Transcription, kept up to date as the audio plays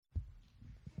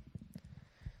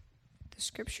The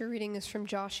scripture reading is from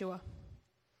Joshua.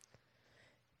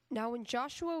 Now when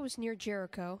Joshua was near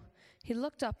Jericho, he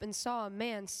looked up and saw a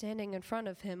man standing in front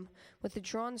of him with a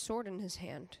drawn sword in his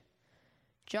hand.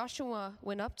 Joshua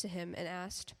went up to him and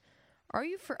asked, "Are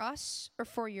you for us or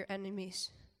for your enemies?"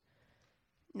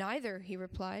 "Neither," he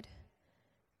replied,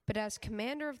 "but as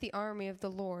commander of the army of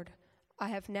the Lord, I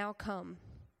have now come."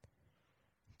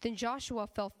 Then Joshua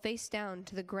fell face down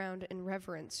to the ground in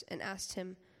reverence and asked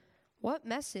him, "What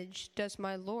message does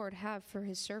my Lord have for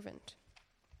his servant?"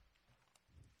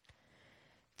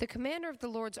 The commander of the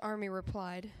Lord's army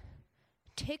replied,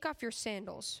 "Take off your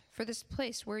sandals, for this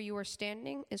place where you are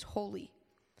standing is holy."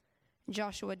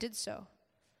 Joshua did so.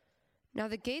 Now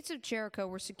the gates of Jericho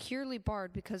were securely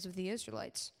barred because of the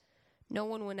Israelites. No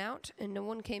one went out and no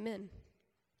one came in.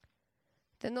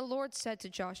 Then the Lord said to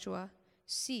Joshua,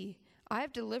 "See, I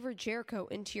have delivered Jericho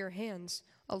into your hands,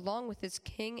 along with its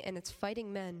king and its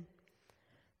fighting men.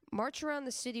 March around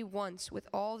the city once with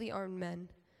all the armed men.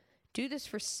 Do this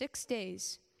for 6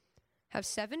 days. Have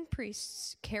 7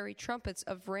 priests carry trumpets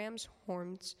of ram's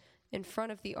horns in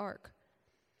front of the ark.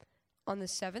 On the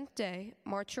 7th day,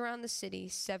 march around the city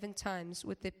 7 times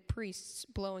with the priests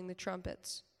blowing the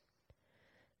trumpets.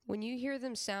 When you hear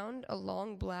them sound a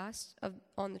long blast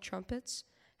on the trumpets,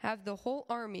 have the whole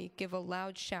army give a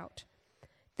loud shout.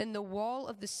 Then the wall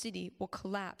of the city will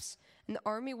collapse, and the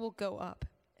army will go up,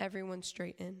 everyone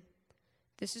straight in."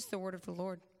 This is the word of the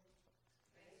Lord.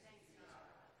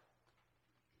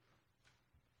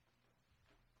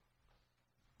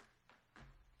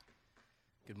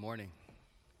 Good morning.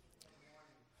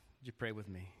 Would you pray with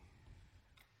me?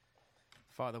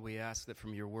 Father, we ask that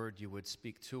from your word you would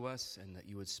speak to us and that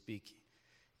you would speak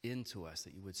into us,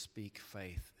 that you would speak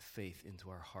faith into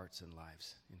our hearts and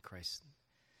lives. In Christ's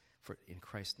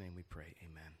name we pray,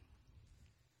 amen.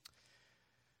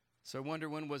 So I wonder,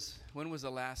 when was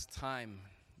the last time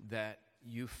that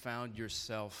you found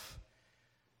yourself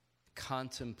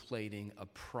contemplating a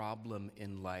problem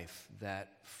in life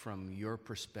that from your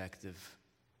perspective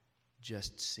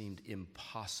just seemed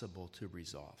impossible to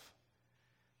resolve?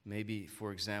 Maybe,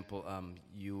 for example,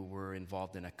 you were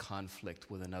involved in a conflict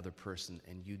with another person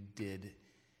and you did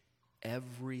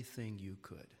everything you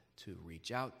could to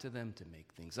reach out to them, to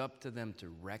make things up to them, to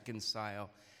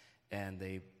reconcile, and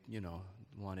they,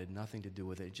 wanted nothing to do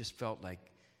with it. It just felt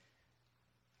like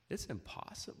it's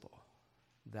impossible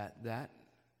that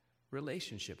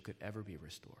relationship could ever be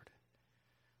restored.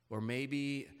 Or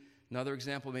maybe another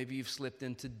example, maybe you've slipped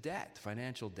into debt,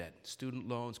 financial debt, student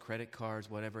loans, credit cards,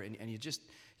 whatever, and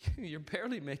you're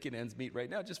barely making ends meet right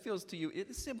now. It just feels to you,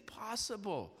 it's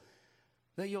impossible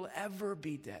that you'll ever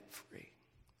be debt-free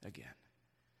again.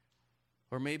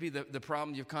 Or maybe the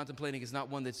problem you're contemplating is not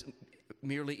one that's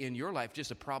merely in your life,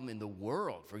 just a problem in the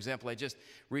world. For example, I just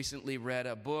recently read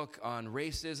a book on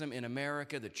racism in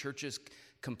America, the church's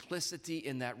complicity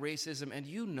in that racism,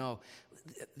 and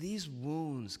these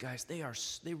wounds, guys,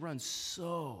 they run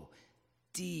so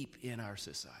deep in our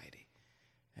society.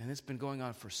 And it's been going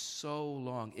on for so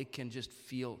long, it can just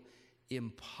feel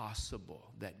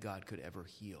impossible that God could ever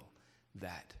heal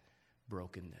that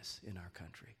brokenness in our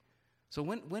country. So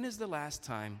when is the last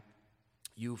time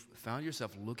you found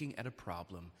yourself looking at a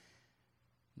problem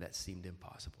that seemed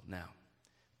impossible? Now,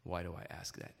 why do I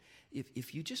ask that?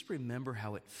 If you just remember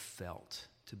how it felt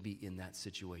to be in that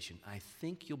situation, I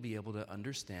think you'll be able to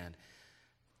understand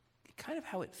kind of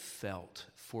how it felt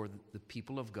for the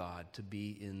people of God to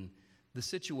be in the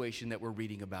situation that we're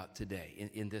reading about today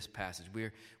in this passage.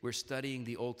 We're studying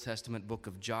the Old Testament book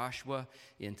of Joshua.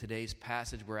 In today's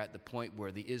passage, we're at the point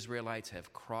where the Israelites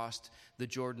have crossed the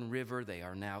Jordan River. They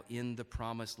are now in the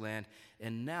Promised Land.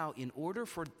 And now, in order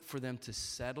for them to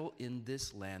settle in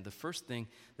this land, the first thing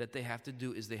that they have to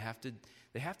do is they have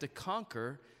to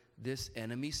conquer this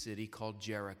enemy city called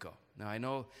Jericho. Now, I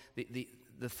know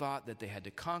the thought that they had to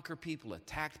conquer people,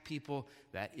 attack people,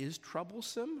 that is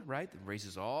troublesome, right? It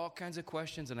raises all kinds of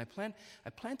questions, and I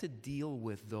plan to deal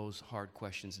with those hard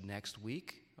questions next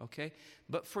week, okay?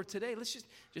 But for today, let's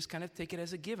just kind of take it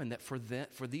as a given that for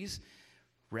these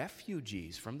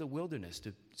refugees from the wilderness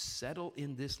to settle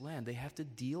in this land, they have to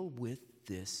deal with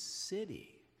this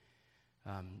city.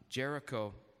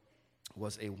 Jericho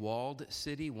was a walled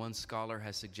city. One scholar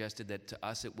has suggested that to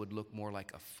us it would look more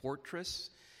like a fortress.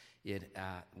 It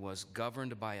was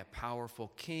governed by a powerful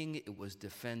king. It was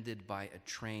defended by a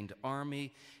trained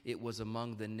army. It was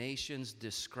among the nations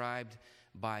described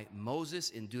by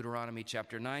Moses in Deuteronomy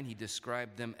chapter 9. He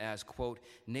described them as, quote,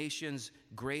 nations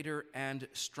greater and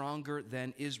stronger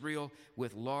than Israel,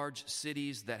 with large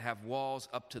cities that have walls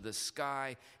up to the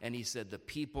sky. And he said the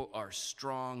people are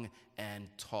strong and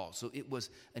tall. So it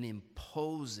was an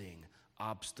imposing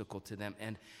obstacle to them.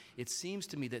 And it seems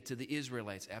to me that to the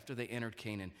Israelites, after they entered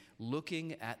Canaan,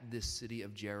 looking at this city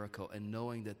of Jericho and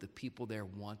knowing that the people there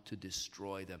want to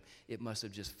destroy them, it must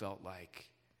have just felt like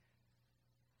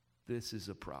this is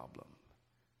a problem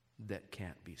that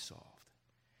can't be solved.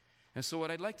 And so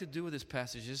what I'd like to do with this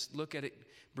passage is look at it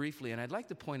briefly, and I'd like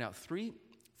to point out three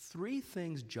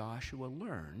things Joshua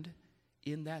learned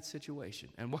in that situation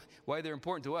and why they're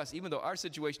important to us, even though our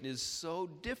situation is so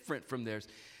different from theirs.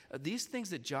 These things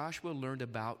that Joshua learned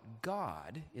about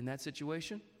God in that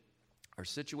situation, our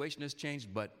situation has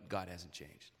changed, but God hasn't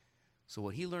changed. So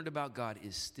what he learned about God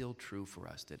is still true for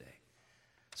us today.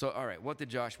 So, all right, what did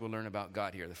Joshua learn about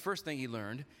God here? The first thing he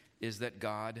learned is that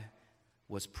God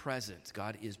was present.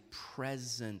 God is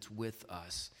present with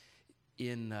us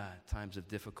in times of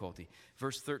difficulty.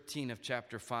 Verse 13 of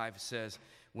chapter 5 says,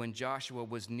 when Joshua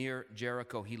was near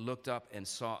Jericho, he looked up and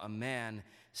saw a man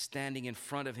standing in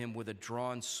front of him with a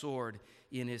drawn sword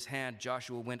in his hand.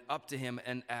 Joshua went up to him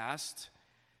and asked,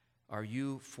 are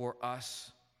you for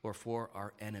us or for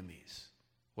our enemies?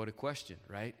 What a question,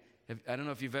 right? I don't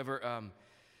know if you've ever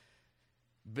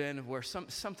been where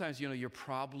sometimes, your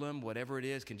problem, whatever it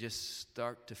is, can just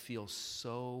start to feel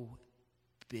so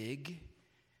big.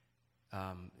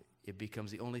 It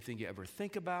becomes the only thing you ever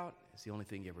think about. It's the only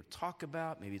thing you ever talk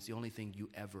about. Maybe it's the only thing you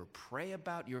ever pray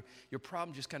about. Your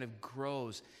problem just kind of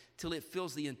grows till it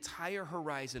fills the entire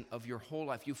horizon of your whole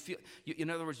life. In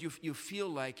other words, you feel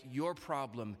like your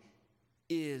problem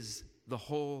is the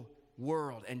whole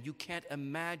world, and you can't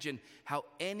imagine how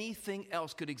anything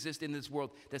else could exist in this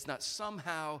world that's not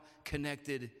somehow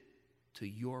connected to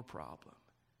your problem.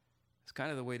 It's kind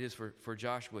of the way it is for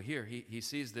Joshua here. He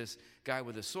sees this guy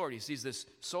with a sword. He sees this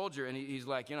soldier, and he's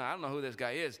like, I don't know who this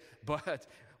guy is, but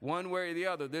one way or the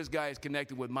other, this guy is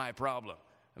connected with my problem.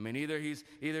 I mean, either he's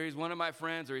one of my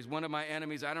friends or he's one of my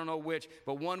enemies. I don't know which,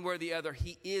 but one way or the other,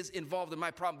 he is involved in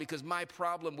my problem, because my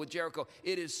problem with Jericho,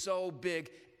 it is so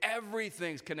big.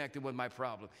 Everything's connected with my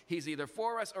problem. He's either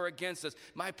for us or against us.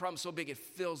 My problem's so big, it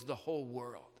fills the whole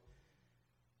world.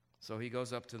 So he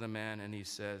goes up to the man and he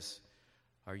says,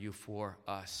 are you for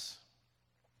us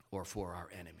or for our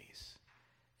enemies?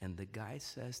 And the guy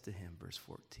says to him, verse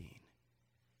 14,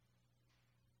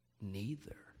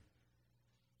 neither.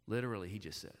 Literally, he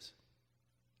just says,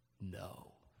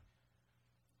 no,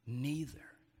 neither.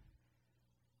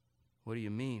 What do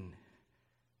you mean,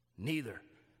 neither?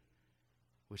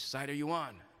 Which side are you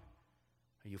on?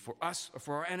 Are you for us or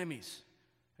for our enemies?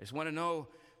 I just want to know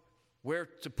where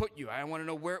to put you. I want to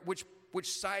know which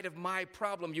side of my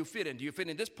problem you fit in. Do you fit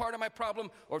in this part of my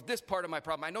problem or this part of my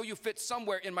problem? I know you fit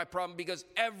somewhere in my problem, because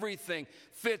everything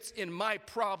fits in my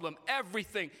problem.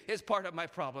 Everything is part of my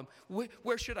problem.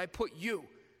 Where should I put you?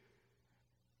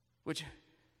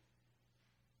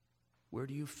 Where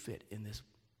do you fit in this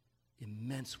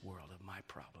immense world of my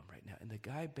problem right now? And the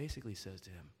guy basically says to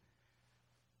him,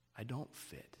 I don't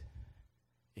fit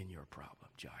in your problem,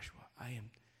 Joshua. I am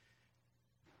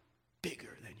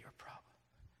bigger than your problem.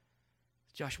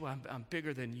 Joshua, I'm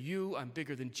bigger than you. I'm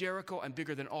bigger than Jericho. I'm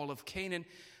bigger than all of Canaan.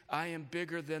 I am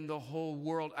bigger than the whole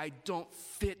world. I don't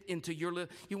fit into your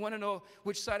You want to know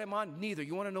which side I'm on? Neither.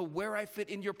 You want to know where I fit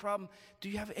in your problem? Do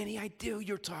you have any idea who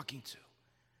you're talking to?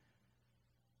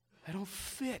 I don't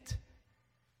fit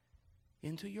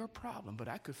into your problem, but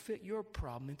I could fit your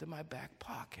problem into my back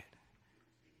pocket.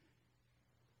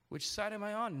 Which side am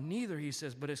I on? Neither, he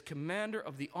says, but as commander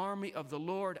of the army of the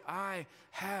Lord, I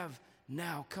have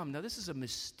now come. Now, this is a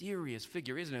mysterious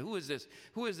figure, isn't it? Who is this?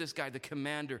 Who is this guy, the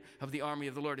commander of the army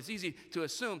of the Lord? It's easy to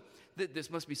assume that this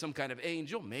must be some kind of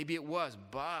angel. Maybe it was,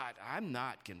 but I'm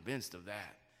not convinced of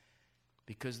that.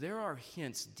 Because there are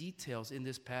hints, details in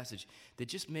this passage that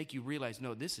just make you realize,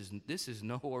 no, this is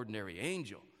no ordinary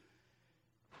angel.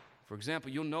 For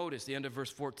example, you'll notice the end of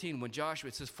verse 14, when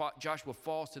Joshua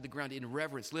falls to the ground in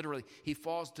reverence. Literally, he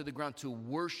falls to the ground to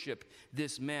worship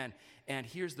this man. And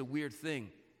here's the weird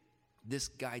thing. This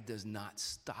guy does not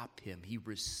stop him. He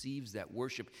receives that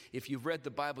worship. If you've read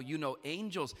the Bible, you know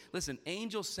angels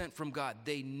sent from God,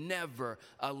 they never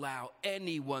allow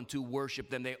anyone to worship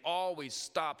them. They always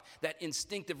stop that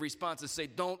instinctive response and say,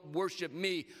 don't worship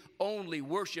me, only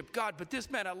worship God. But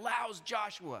this man allows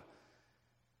Joshua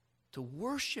to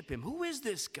worship him. Who is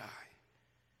this guy?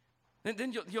 And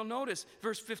then you'll notice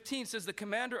verse 15 says, the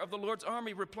commander of the Lord's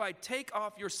army replied, take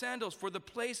off your sandals, for the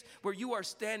place where you are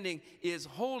standing is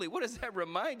holy. What does that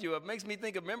remind you of? It makes me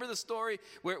think of, remember the story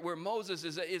where Moses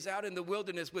is out in the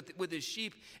wilderness with his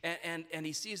sheep, and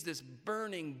he sees this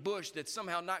burning bush that's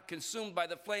somehow not consumed by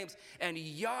the flames, and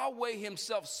Yahweh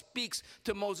himself speaks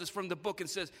to Moses from the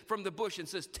bush and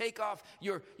says, take off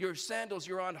your sandals,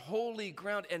 you're on holy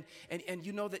ground. And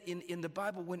you know that in the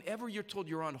Bible, whenever you're told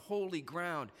you're on holy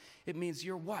ground, it means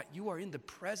you're what? You are in the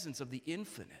presence of the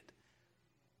infinite.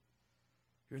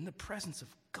 You're in the presence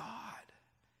of God.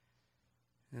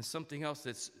 And something else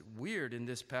that's weird in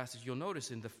this passage, you'll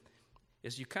notice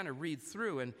as you kind of read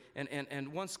through,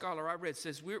 and one scholar I read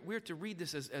says we're to read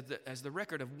this as the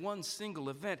record of one single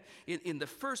event. In the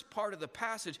first part of the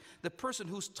passage, the person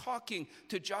who's talking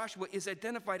to Joshua is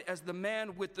identified as the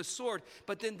man with the sword.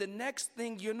 But then the next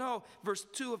thing you know, verse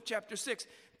 2 of chapter 6,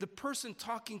 the person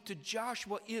talking to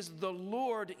Joshua is the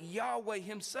Lord Yahweh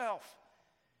himself.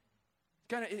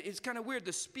 It's kind of weird.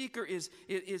 The speaker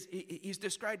he's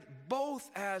described both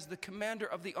as the commander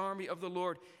of the army of the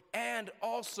Lord and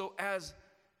also as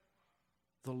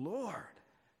the Lord.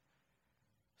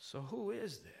 So who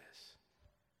is this?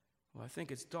 Well, I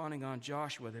think it's dawning on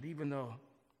Joshua that even though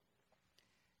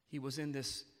he was in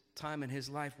this time in his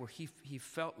life where he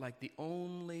felt like the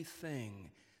only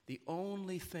thing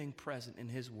present in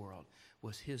his world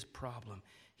was his problem,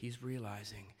 he's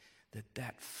realizing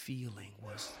that feeling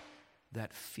was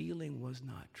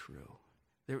not true.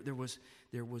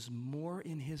 There was more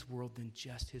in his world than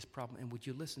just his problem. And would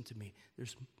you listen to me?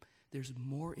 There's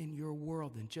more in your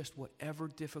world than just whatever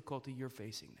difficulty you're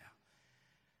facing now.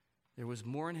 There was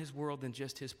more in his world than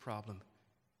just his problem.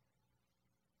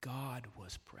 God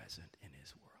was present in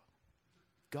his world.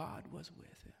 God was with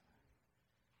him.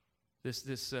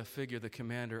 This figure, the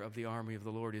commander of the army of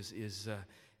the Lord, is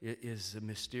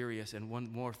mysterious. And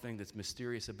one more thing that's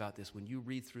mysterious about this, when you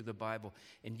read through the Bible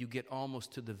and you get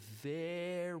almost to the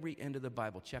very end of the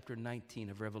Bible, chapter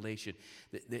 19 of Revelation,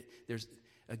 there's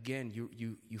again,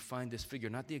 you find this figure,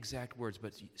 not the exact words,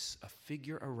 but a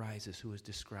figure arises who is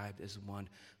described as one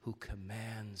who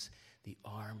commands the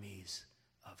armies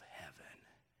of heaven.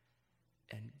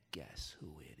 And guess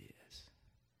who it is?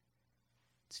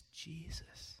 It's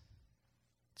Jesus.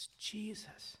 It's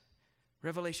Jesus.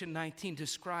 Revelation 19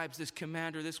 describes this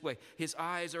commander this way. His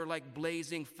eyes are like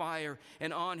blazing fire,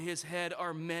 and on his head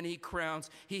are many crowns.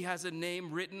 He has a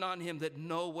name written on him that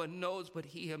no one knows but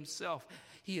he himself.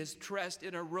 He is dressed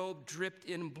in a robe dripped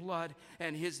in blood,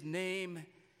 and his name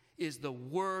is the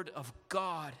Word of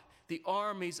God. The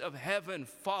armies of heaven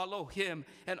follow him,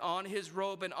 and on his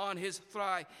robe and on his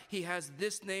thigh he has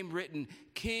this name written,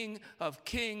 King of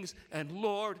Kings and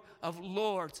Lord of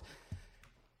Lords.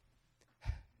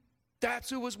 That's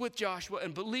who was with Joshua.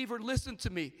 And believer, listen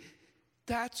to me.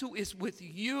 That's who is with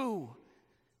you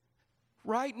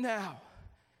right now.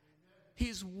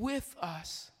 He's with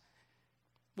us.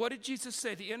 What did Jesus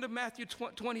say? At the end of Matthew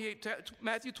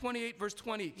 28, verse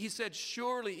 20, he said,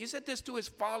 surely, he said this to his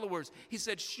followers. He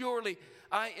said, surely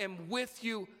I am with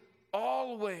you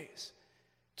always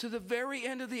to the very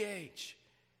end of the age.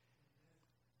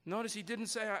 Notice he didn't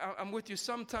say, I'm with you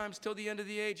sometimes till the end of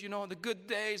the age, on the good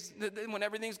days, when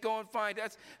everything's going fine.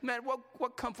 Man,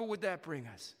 what comfort would that bring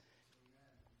us?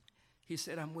 He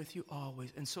said, I'm with you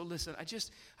always. And so listen,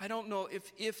 I don't know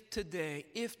if today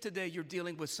you're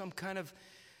dealing with some kind of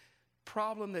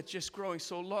problem that's just growing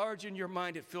so large in your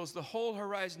mind, it fills the whole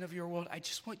horizon of your world. I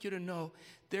just want you to know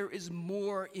there is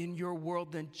more in your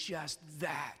world than just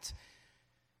that.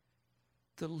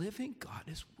 The living God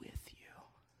is with you.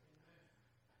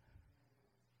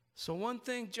 So one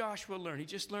thing Joshua learned, he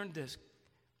just learned this.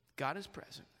 God is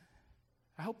present.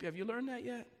 Have you learned that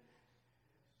yet?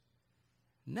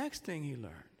 Next thing he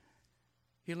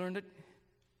learned that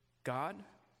God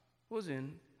was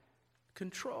in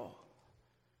control.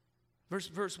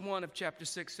 Verse 1 of chapter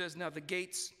 6 says, now the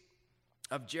gates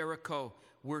of Jericho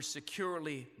were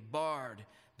securely barred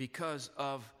because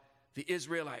of the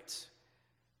Israelites.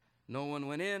 No one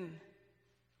went in,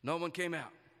 no one came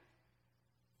out.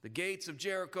 The gates of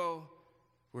Jericho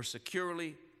were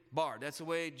securely barred. That's the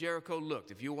way Jericho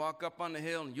looked. If you walk up on the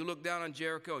hill and you look down on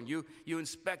Jericho and you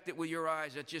inspect it with your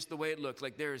eyes, that's just the way it looks.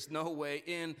 Like there is no way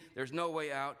in, there's no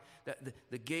way out.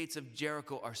 The gates of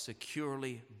Jericho are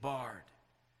securely barred.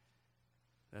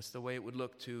 That's the way it would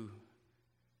look to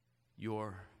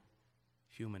your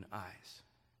human eyes.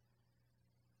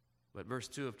 But verse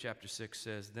 2 of chapter 6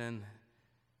 says, then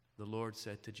the Lord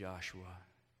said to Joshua,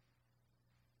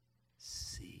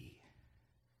 See.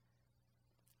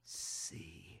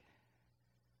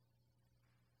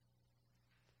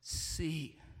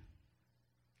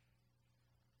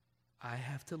 I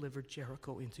have delivered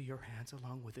Jericho into your hands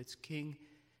along with its king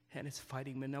and its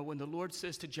fighting men. Now, when the Lord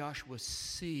says to Joshua,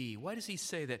 see, why does he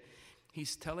say that?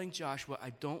 He's telling Joshua, I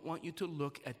don't want you to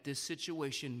look at this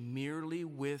situation merely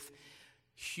with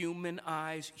human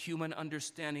eyes, human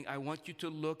understanding. I want you to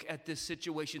look at this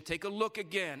situation. Take a look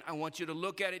again. I want you to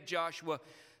look at it, Joshua,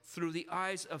 through the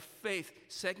eyes of faith.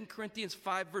 2 Corinthians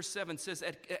 5 verse 7 says,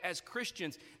 as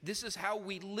Christians, this is how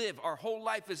we live. Our whole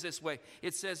life is this way.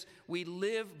 It says we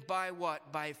live by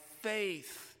what? By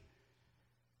faith,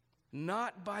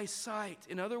 not by sight.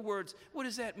 In other words, what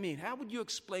does that mean? How would you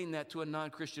explain that to a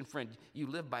non-Christian friend? You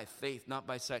live by faith, not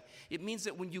by sight. It means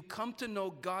that when you come to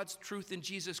know God's truth in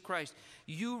Jesus Christ,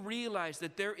 you realize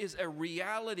that there is a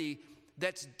reality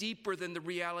that's deeper than the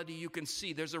reality you can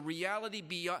see. There's a reality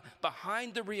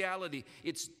behind the reality.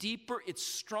 It's deeper, it's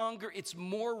stronger, it's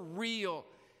more real.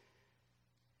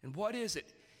 And what is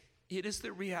it? It is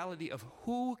the reality of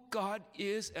who God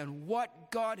is and what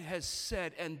God has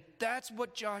said. And that's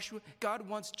what God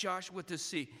wants Joshua to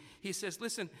see. He says,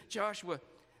 listen, Joshua,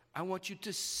 I want you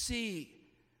to see.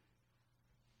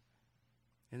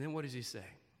 And then what does he say?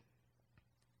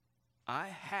 I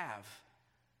have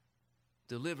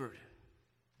delivered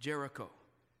Jericho,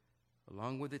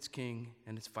 along with its king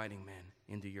and its fighting men,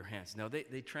 into your hands. Now,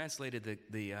 they translated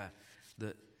the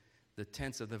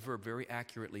tense of the verb very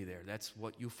accurately there. That's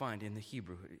what you find in the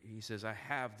Hebrew. He says, I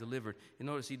have delivered. You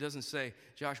notice he doesn't say,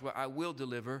 Joshua, I will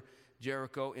deliver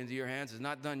Jericho into your hands. It's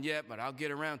not done yet, but I'll get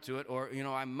around to it. Or,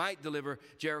 I might deliver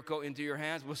Jericho into your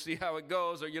hands. We'll see how it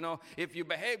goes. Or, if you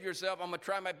behave yourself, I'm going to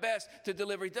try my best to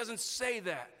deliver. He doesn't say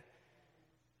that.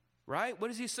 Right? What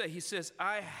does he say? He says,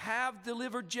 I have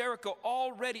delivered Jericho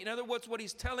already. In other words, what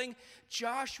he's telling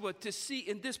Joshua to see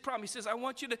in this problem, he says, I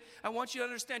want you to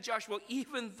understand, Joshua,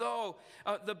 even though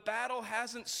the battle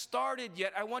hasn't started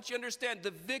yet, I want you to understand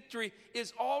the victory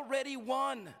is already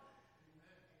won.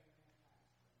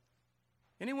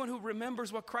 Anyone who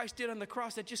remembers what Christ did on the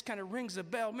cross, that just kind of rings a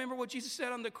bell. Remember what Jesus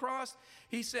said on the cross?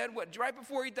 He said, right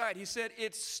before he died, he said,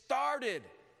 it started.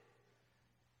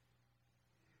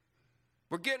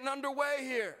 We're getting underway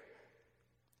here.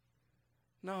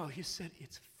 No, he said,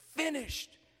 it's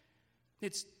finished.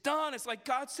 It's done. It's like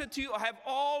God said to you, I have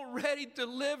already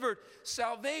delivered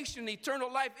salvation, eternal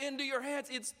life into your hands.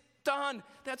 It's done.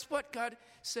 That's what God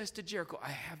says to Jericho.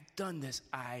 I have done this.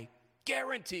 I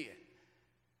guarantee it.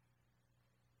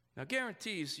 Now,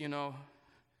 guarantees,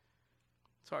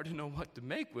 it's hard to know what to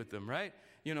make with them, right?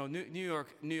 New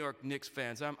York Knicks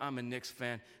fans, I'm a Knicks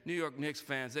fan. New York Knicks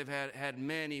fans, they've had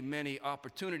many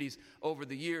opportunities over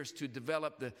the years to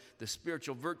develop the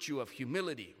spiritual virtue of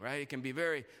humility, right? It can be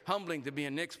very humbling to be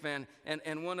a Knicks fan.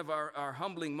 And one of our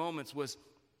humbling moments was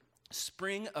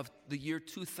spring of the year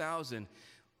 2000,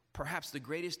 perhaps the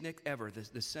greatest Knick ever,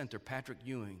 the center, Patrick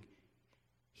Ewing.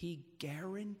 He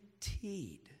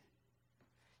guaranteed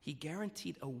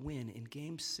a win in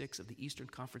Game 6 of the Eastern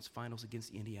Conference Finals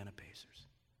against the Indiana Pacers.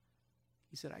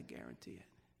 He said, I guarantee it.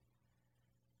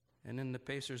 And then the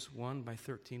Pacers won by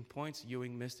 13 points.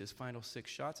 Ewing missed his final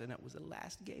 6 shots, and that was the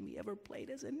last game he ever played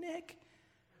as a Knick.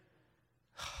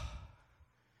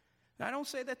 Now, I don't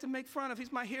say that to make fun of.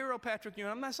 He's my hero, Patrick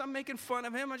Ewing. I'm making fun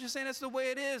of him. I'm just saying that's the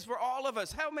way it is for all of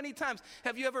us. How many times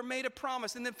have you ever made a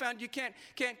promise and then found you can't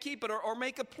keep it, or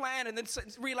make a plan and then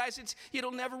realize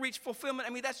it'll never reach fulfillment?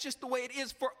 I mean, that's just the way it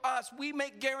is for us. We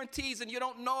make guarantees and you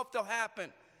don't know if they'll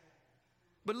happen.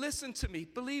 But listen to me,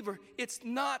 believer, it's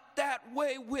not that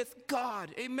way with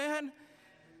God. Amen?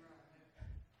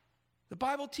 The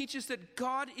Bible teaches that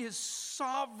God is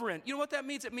sovereign. You know what that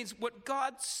means? It means what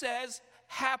God says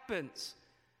happens.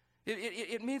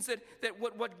 It means that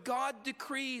what God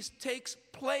decrees takes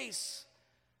place.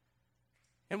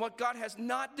 And what God has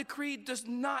not decreed does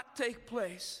not take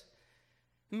place.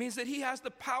 It means that he has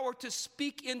the power to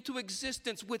speak into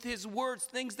existence with his words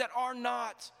things that are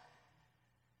not.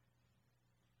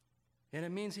 And it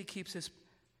means he keeps his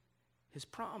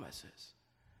promises.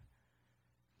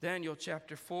 Daniel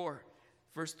chapter 4,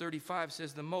 verse 35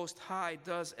 says, the Most High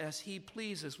does as he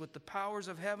pleases with the powers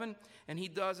of heaven, and he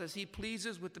does as he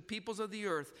pleases with the peoples of the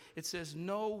earth. It says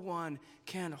no one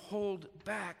can hold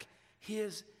back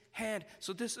his hand.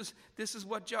 So this is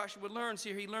what Joshua learns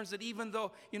here. He learns that even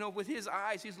though, with his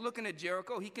eyes, he's looking at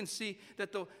Jericho, he can see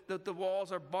that the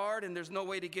walls are barred and there's no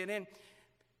way to get in.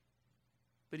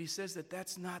 But he says that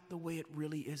that's not the way it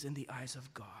really is in the eyes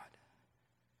of God.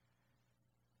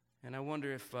 And I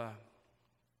wonder if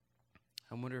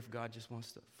God just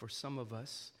wants to, for some of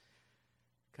us,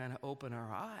 kind of open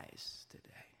our eyes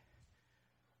today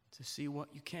to see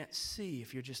what you can't see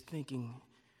if you're just thinking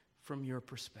from your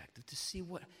perspective, to see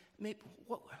let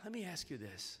me ask you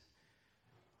this.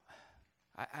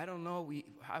 I don't know,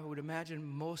 I would imagine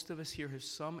most of us here have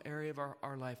some area of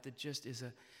our life that just is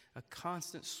a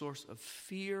constant source of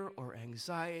fear or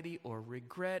anxiety or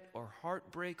regret or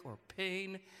heartbreak or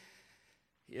pain.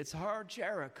 It's hard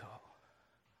Jericho.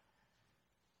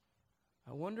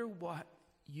 I wonder what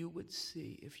you would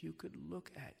see if you could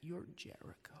look at your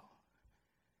Jericho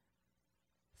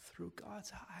through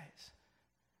God's eyes.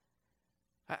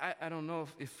 I don't know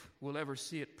if we'll ever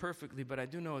see it perfectly, but I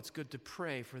do know it's good to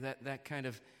pray for that kind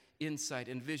of insight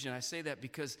and vision. I say that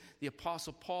because the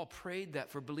Apostle Paul prayed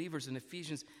that for believers in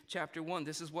Ephesians chapter 1.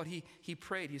 This is what he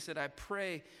prayed. He said, I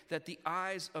pray that the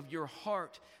eyes of your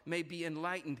heart may be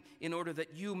enlightened in order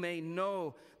that you may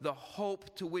know the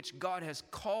hope to which God has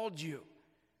called you.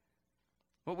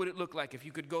 What would it look like if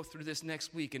you could go through this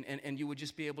next week and you would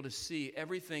just be able to see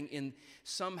everything in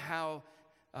somehow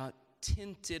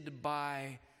tinted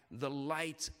by the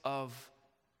light of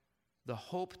the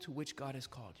hope to which God has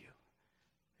called you?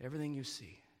 Everything you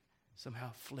see,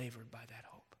 somehow flavored by that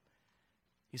hope.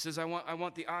 He says, I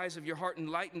want the eyes of your heart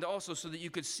enlightened also so that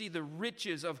you could see the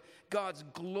riches of God's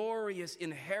glorious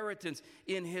inheritance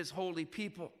in his holy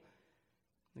people.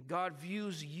 God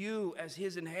views you as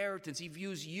his inheritance. He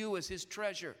views you as his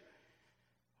treasure.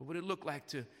 What would it look like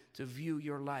to view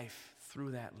your life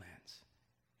through that lens?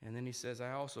 And then he says,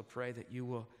 I also pray that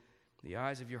the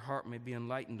eyes of your heart may be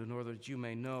enlightened in order that you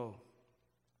may know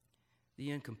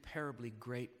the incomparably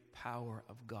great power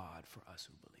of God for us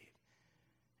who believe.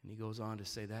 And he goes on to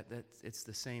say that it's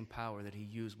the same power that he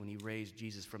used when he raised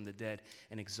Jesus from the dead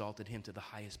and exalted him to the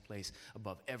highest place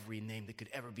above every name that could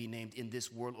ever be named in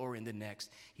this world or in the next.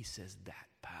 He says that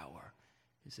power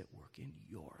is at work in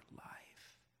your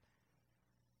life.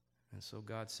 And so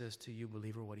God says to you,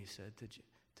 believer, what he said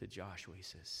to Joshua. He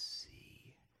says,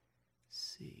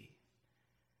 see.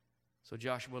 So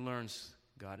Joshua learns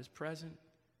God is present.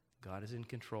 God is in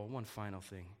control. One final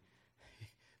thing.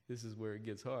 This is where it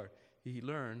gets hard. He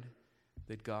learned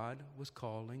that God was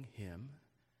calling him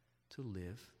to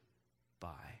live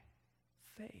by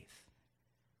faith.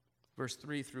 Verse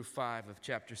 3 through 5 of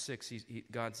chapter 6,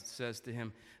 God says to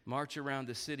him, march around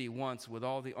the city once with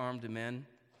all the armed men.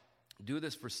 Do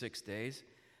this for 6 days.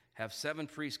 Have 7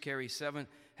 priests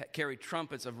carry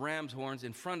trumpets of ram's horns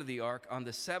in front of the ark. On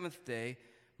the 7th day,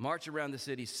 march around the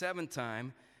city 7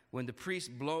 times when the priests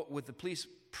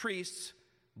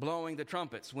blowing the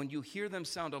trumpets. When you hear them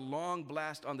sound a long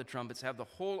blast on the trumpets, have the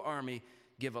whole army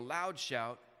give a loud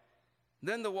shout.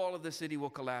 Then the wall of the city will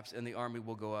collapse and the army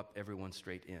will go up, everyone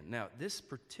straight in. Now, this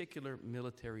particular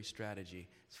military strategy,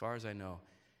 as far as I know,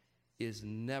 is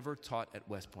never taught at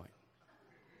West Point.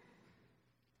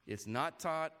 It's not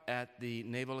taught at the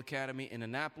Naval Academy in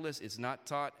Annapolis. It's not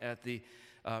taught at the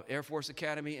Air Force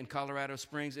Academy in Colorado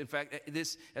Springs. In fact,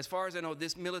 as far as I know,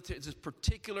 this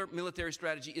particular military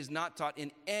strategy is not taught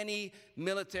in any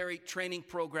military training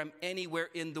program anywhere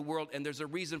in the world, and there's a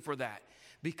reason for that.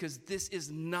 Because this is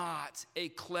not a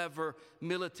clever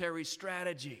military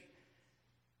strategy.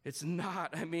 It's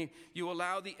not. I mean, you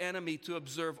allow the enemy to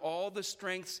observe all the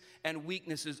strengths and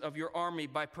weaknesses of your army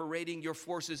by parading your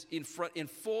forces in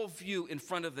full view in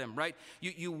front of them, right?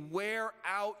 You wear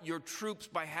out your troops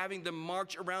by having them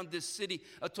march around this city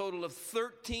a total of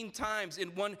 13 times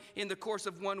in the course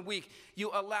of 1 week. You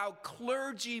allow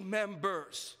clergy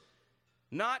members,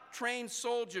 not trained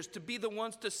soldiers, to be the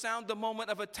ones to sound the moment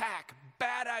of attack.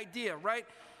 Bad idea, right?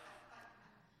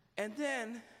 And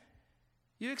then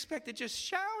you expect that just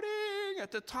shouting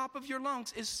at the top of your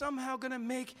lungs is somehow going to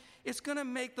make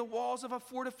the walls of a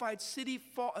fortified city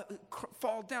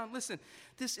fall down. Listen,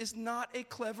 this is not a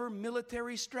clever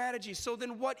military strategy. So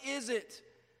then what is it?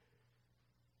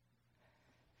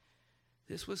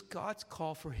 This was God's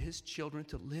call for his children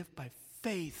to live by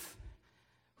faith.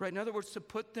 Right? In other words, to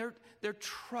put their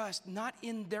trust not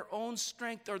in their own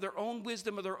strength or their own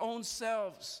wisdom or their own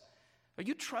selves. Are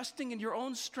you trusting in your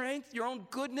own strength, your own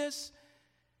goodness?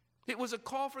 It was a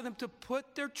call for them to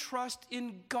put their trust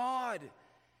in God,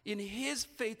 in his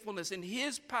faithfulness, in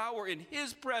his power, in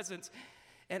his presence.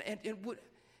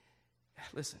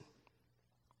 Listen,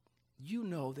 you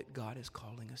know that God is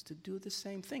calling us to do the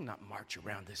same thing, not march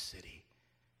around this city,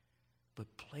 but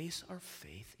place our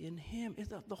faith in him.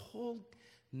 The whole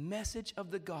message of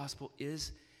the gospel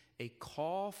is a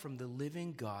call from the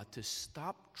living God to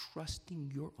stop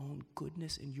trusting your own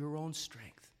goodness and your own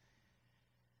strength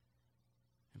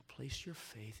and place your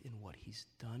faith in what he's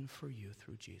done for you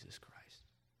through Jesus Christ.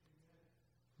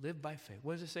 Live by faith.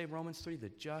 What does it say, Romans 3? The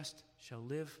just shall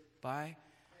live by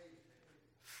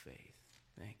faith.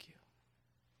 Thank you.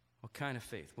 What kind of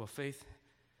faith? Well,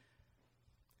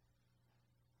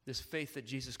 this faith that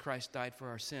Jesus Christ died for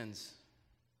our sins.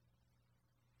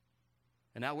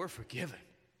 And now we're forgiven.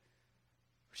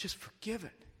 We're just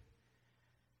forgiven.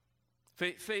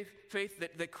 Faith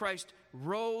that Christ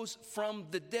rose from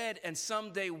the dead, and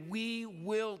someday we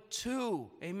will too.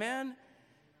 Amen?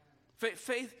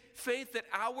 Faith that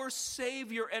our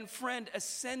Savior and friend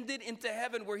ascended into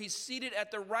heaven, where he's seated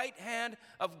at the right hand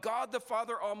of God the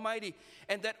Father Almighty,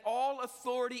 and that all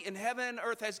authority in heaven and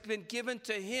earth has been given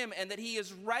to him, and that he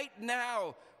is right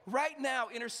now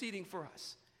interceding for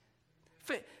us.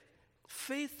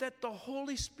 Faith that the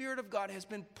Holy Spirit of God has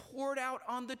been poured out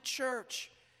on the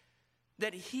church,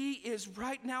 that he is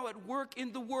right now at work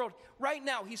in the world. Right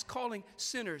now, he's calling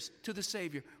sinners to the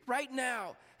Savior. Right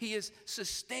now, he is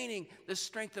sustaining the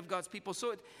strength of God's people.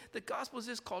 So the gospel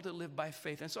is called to live by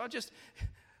faith. And so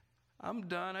I'm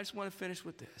done. I just want to finish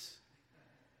with this.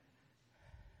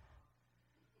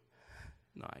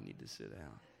 No, I need to sit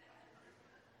down.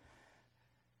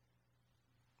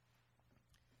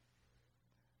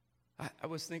 I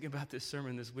was thinking about this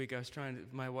sermon this week.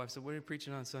 My wife said, what are you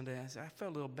preaching on Sunday? I said, I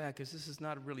felt a little bad because this is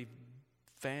not a really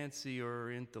fancy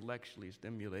or intellectually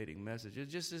stimulating message.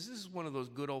 This is one of those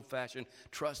good old-fashioned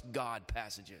trust God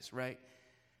passages, right?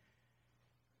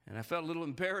 And I felt a little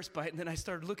embarrassed by it, and then I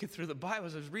started looking through the Bible.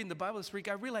 As I was reading the Bible this week,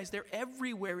 I realized they're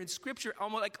everywhere in Scripture.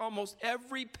 Almost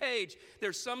every page,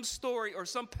 there's some story or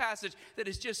some passage that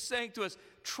is just saying to us,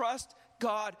 trust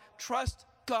God, trust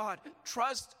God,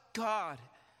 trust God.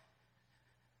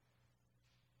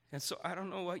 And so I don't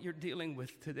know what you're dealing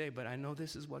with today, but I know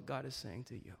this is what God is saying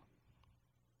to you.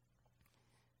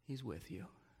 He's with you.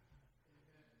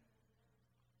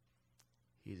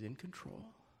 He's in control.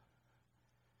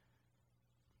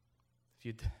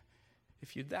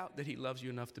 If you doubt that he loves you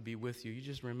enough to be with you, you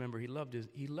just remember he loved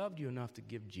you enough to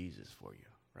give Jesus for you,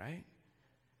 right?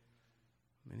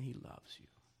 I mean, he loves you.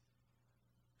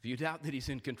 If you doubt that he's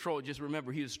in control, just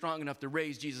remember he was strong enough to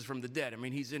raise Jesus from the dead. I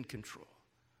mean, he's in control.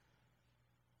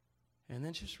 And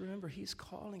then just remember, he's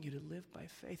calling you to live by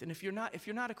faith. And if you're not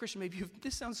a Christian, maybe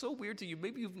this sounds so weird to you.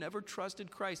 Maybe you've never trusted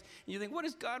Christ. And you think, what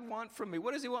does God want from me?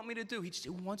 What does he want me to do? He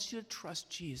wants you to trust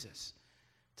Jesus.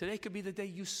 Today could be the day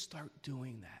you start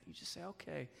doing that. You just say,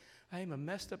 okay, I am a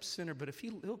messed up sinner, but if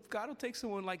God will take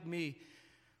someone like me,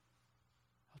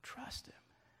 I'll trust him.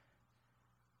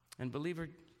 And believer,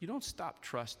 you don't stop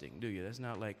trusting, do you? That's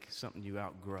not like something you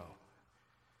outgrow.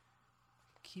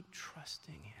 Keep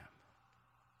trusting him.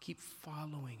 Keep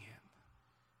following him.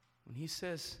 When he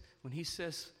says,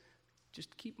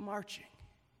 just keep marching,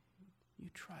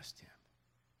 you trust him.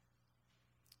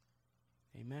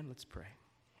 Amen. Let's pray.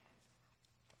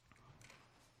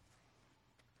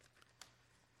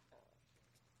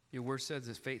 Your word says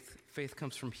that faith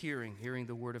comes from hearing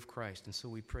the word of Christ. And so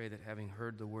we pray that having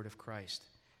heard the word of Christ,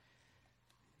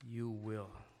 you will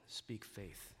speak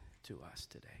faith to us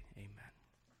today. Amen.